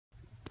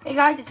Hey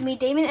guys, it's me,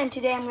 Damon, and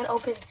today I'm going to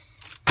open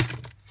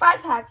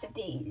 5 packs of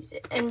these.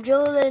 And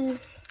Julian,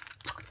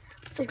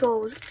 let's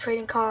go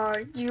trading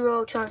card,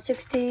 Euro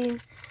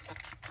 2016,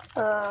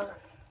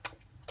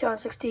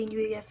 2016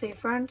 UEFA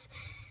France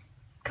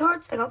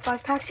cards. I got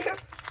 5 packs here.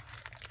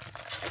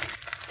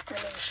 I'm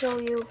going to show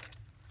you.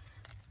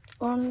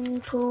 1,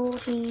 2,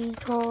 3,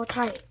 4,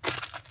 Thai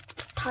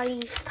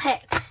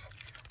packs.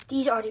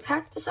 These are the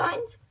pack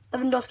designs.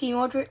 Lewandowski,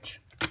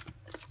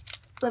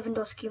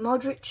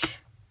 Modric.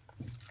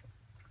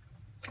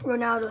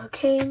 Ronaldo,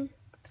 Kane,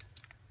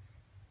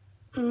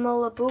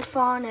 Muller,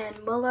 Buffon,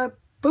 and Muller,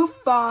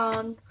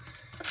 Buffon.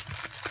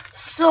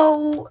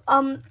 So,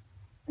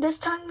 this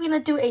time I'm gonna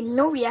do a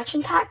no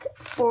reaction pack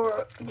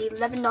for the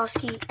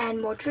Lewandowski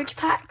and Modric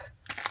pack.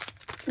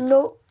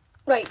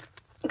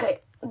 Okay.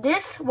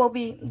 This will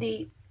be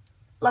the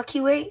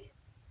Lucky Way.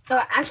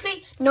 No,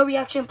 actually, no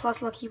reaction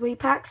plus Lucky Way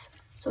packs.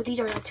 So these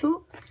are the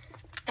 2,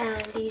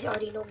 and these are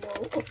the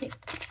normal opening.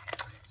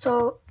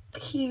 So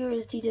here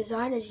is the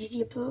design. As you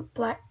see,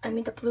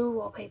 the blue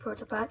wallpaper at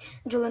the back.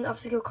 Julian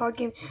obstacle card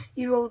game.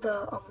 Euro,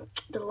 the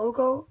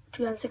logo.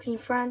 2016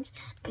 France.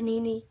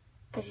 Panini,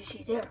 as you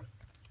see there.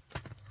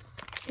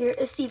 Here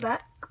is the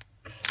back,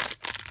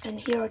 and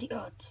here are the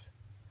odds.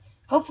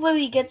 Hopefully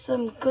we get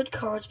some good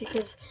cards,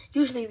 because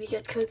usually we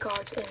get good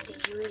cards in the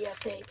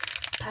UEFA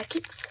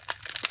packets.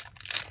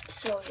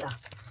 So yeah,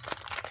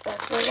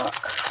 that's the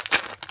luck.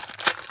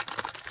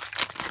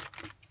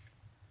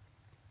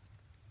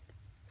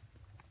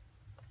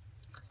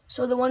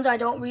 So the ones I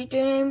don't read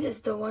their names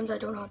is the ones I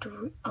don't know how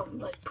to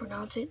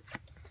pronounce it.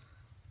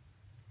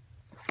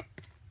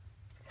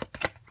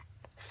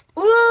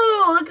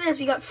 Ooh, look at this.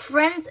 We got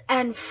friends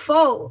and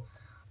foe.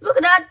 Look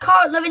at that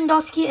card.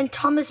 Lewandowski and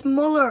Thomas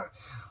Muller.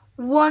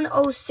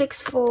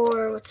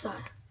 1064. What's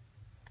that?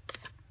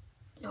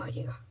 No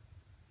idea.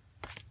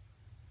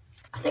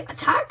 I think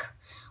attack.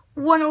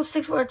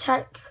 1064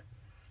 attack.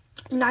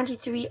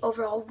 93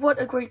 overall.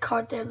 What a great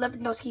card there.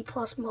 Lewandowski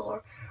plus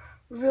Muller.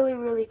 Really,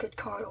 really good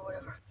card or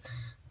whatever.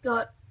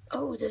 Got,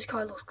 oh, this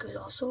card looks good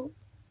also.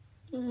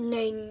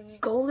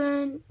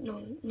 Nangolan.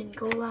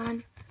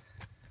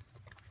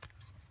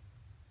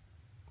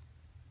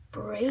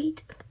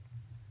 Braid.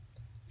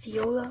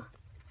 Viola.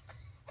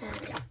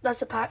 And yeah,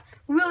 that's a pack.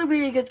 Really,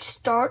 really good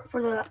start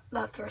for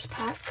that first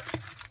pack.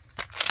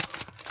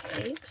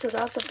 Okay, so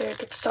that's a very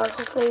good start.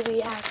 Hopefully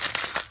we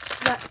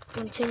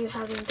continue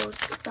having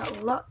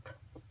that luck.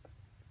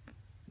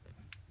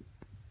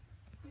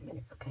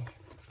 Okay.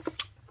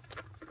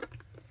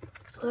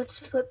 So let's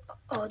flip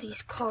all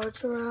these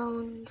cards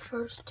around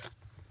first.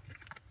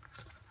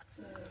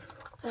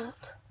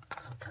 That.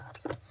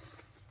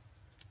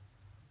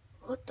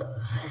 What the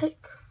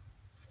heck?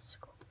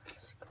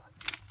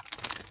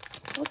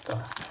 What the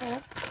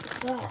heck is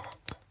that?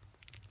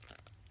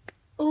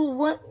 Oh,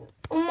 what?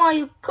 Oh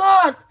my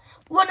god!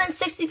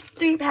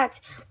 163 packs.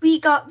 We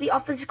got the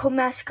physical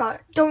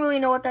mascot. Don't really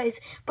know what that is,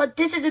 but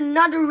this is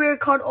another rare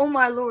card. Oh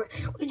my lord!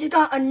 We just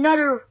got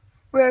another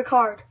rare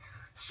card.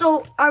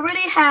 So I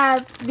already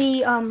have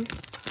the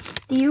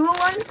Euro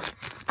ones.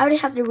 I already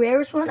have the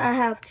rarest one. I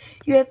have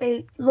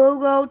UEFA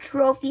logo,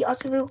 trophy,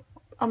 also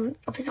a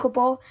physical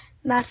ball,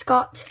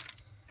 mascot.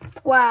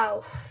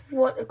 Wow,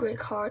 what a great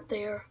card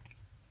there.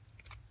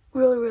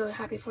 Really, really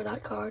happy for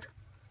that card.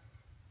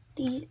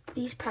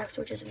 These packs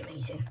are just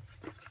amazing.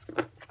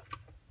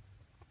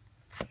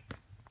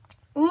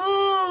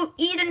 Ooh,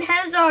 Eden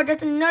Hazard.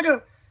 That's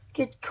another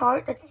good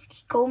card.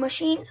 That's goal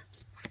machine.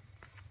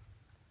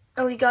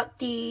 And we got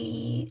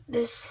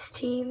this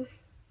team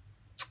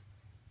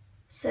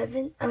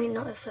 11.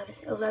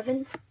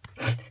 7-11.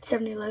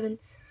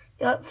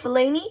 Got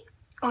Fellaini,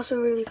 also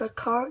a really good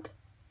card.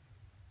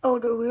 Oh,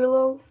 the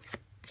Willow.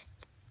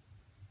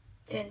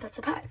 And that's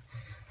a pack.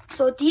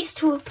 So these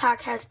 2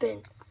 pack has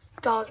been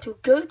gone to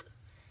good,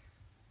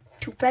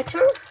 to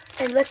better,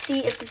 and let's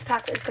see if this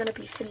pack is gonna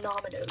be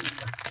phenomenal.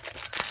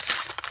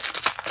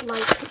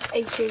 Like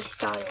AJ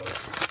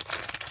Styles.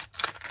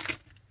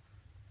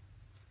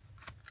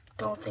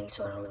 Don't think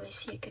so. I don't really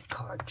see a good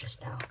card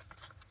just now.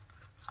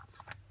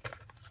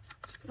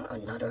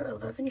 Another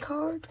 11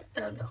 card?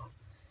 Oh no.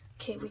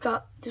 Okay, we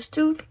got this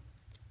dude.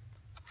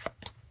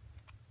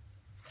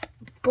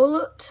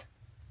 Bullet.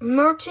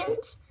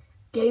 Mertens.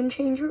 Game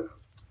changer.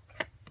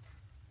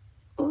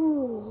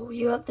 Ooh,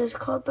 you got this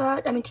club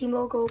bat. Team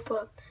logo,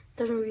 but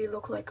doesn't really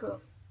look like a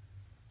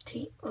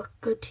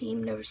good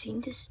team. Never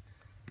seen this.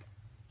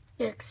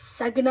 Yeah,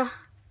 Sagna.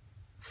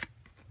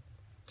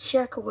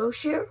 Czech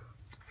Wilshire.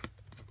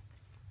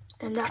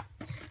 And that.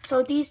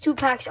 So these 2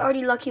 packs are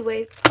the Lucky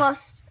Wave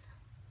plus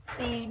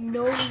the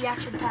no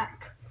reaction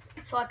pack.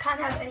 So I can't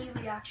have any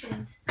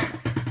reactions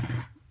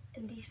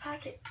in these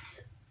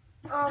packets.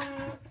 Well,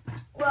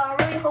 I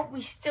really hope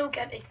we still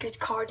get a good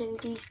card in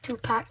these 2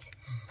 packs.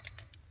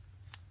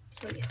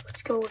 So yeah,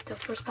 let's go with the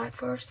first pack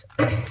first.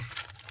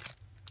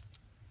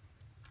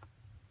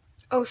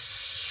 Oh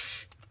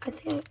I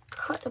think I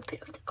cut a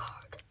bit of the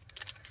card.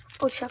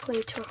 I'll check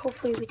later.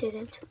 Hopefully we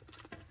didn't.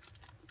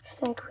 I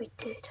think we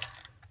did.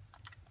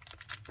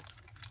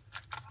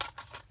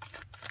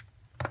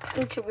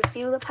 time to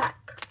refill the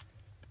pack.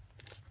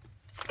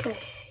 Okay,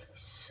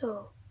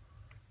 so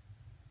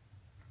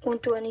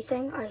won't do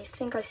anything. I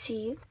think I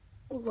see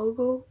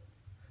logo.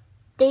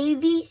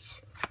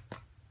 Davies.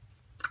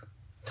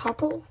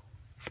 Topple.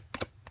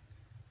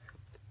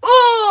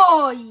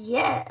 Oh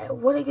yeah,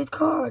 what a good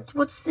card.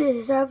 What's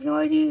this? I have no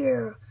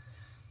idea.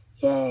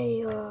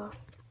 Yay,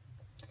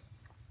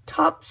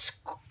 top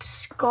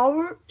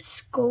scorers,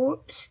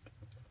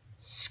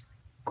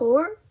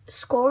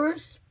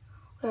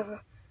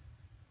 whatever.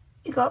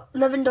 You got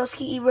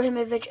Lewandowski,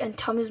 Ibrahimovic, and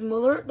Thomas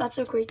Muller. That's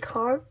a great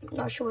card.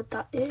 Not sure what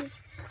that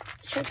is.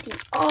 Check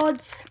the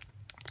odds.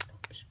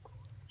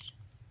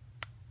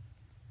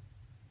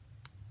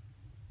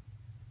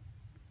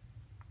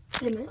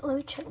 Wait a minute, let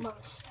me check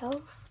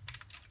myself.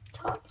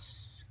 Top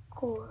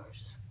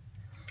scores.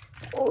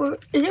 Or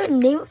is there a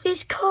name of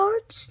these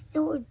cards?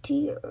 No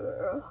idea.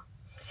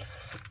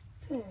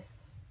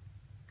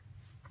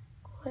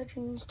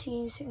 Legends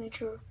team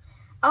signature.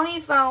 I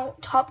only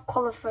found top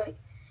qualifiers,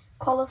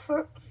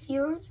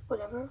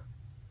 whatever.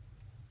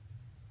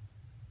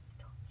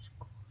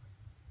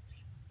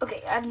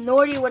 Okay, I have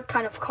no idea what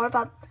kind of card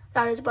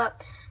that is,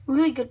 but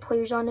really good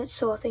players on it,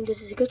 so I think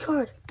this is a good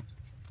card.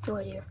 No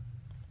idea.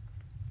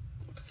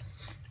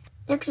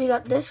 Next, we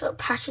got this,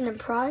 Passion and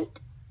Pride.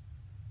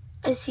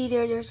 I see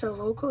there's a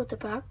logo at the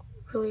back.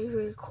 Really,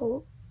 really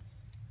cool.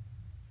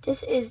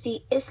 This is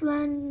the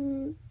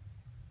Island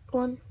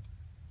one.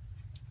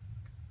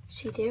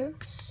 See there?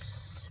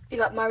 We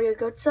got Mario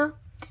Götze.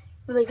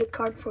 Really good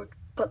card for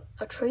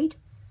a trade.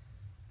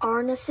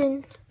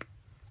 Arneson.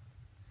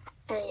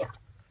 And yeah.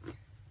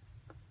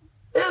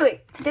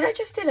 Wait, did I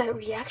just did a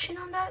reaction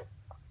on that?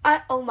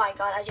 Oh my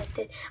god, I just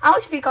did. I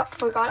always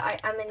forgot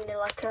I'm in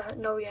like a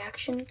no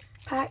reaction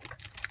pack.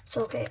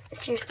 So okay,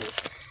 seriously,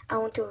 I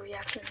won't do a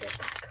reaction in this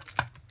pack.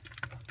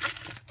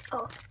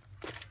 Oh.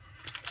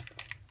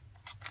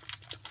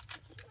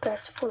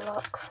 Best for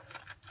luck.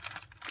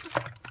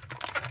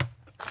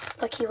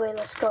 Lucky way,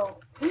 let's go.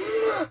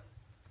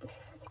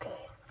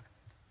 Okay.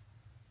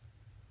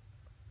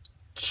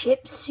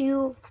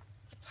 Chipsu.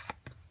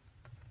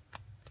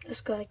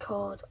 This guy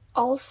called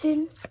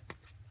Olsen.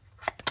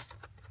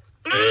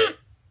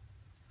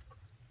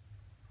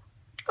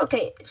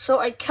 Okay, so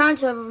I can't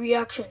have a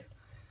reaction.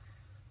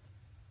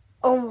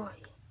 Oh my.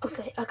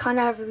 Okay, I can't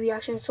have a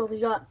reaction. So we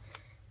got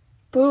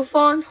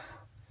Buffon,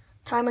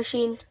 Time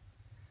Machine.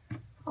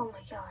 Oh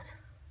my god.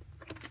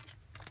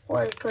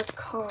 What a good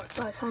card.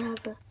 But I can't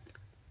have a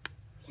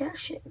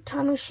reaction.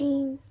 Time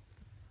Machine.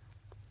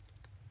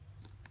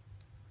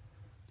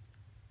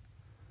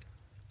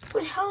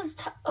 What the hell is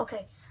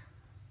okay.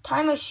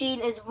 Time Machine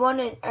is 1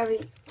 in every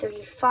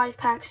 35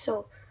 packs,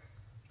 so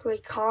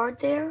great card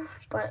there,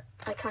 but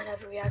I can't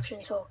have a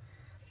reaction, so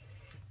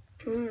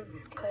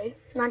okay.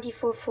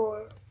 94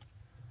 for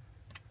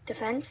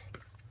defense.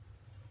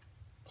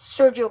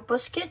 Sergio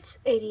Busquets,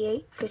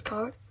 88, good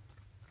card.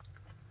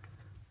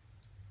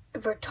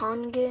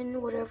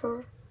 Vertonghen,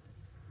 whatever.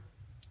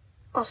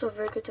 Also a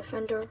very good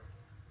defender.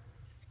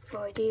 No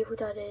idea who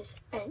that is,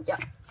 and yeah.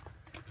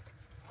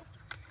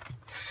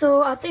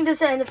 So I think that's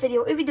the end of the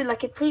video. If you did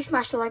like it, please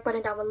smash the like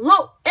button down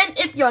below. And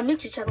if you're new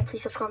to the channel,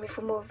 please subscribe me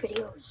for more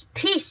videos.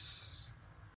 Peace!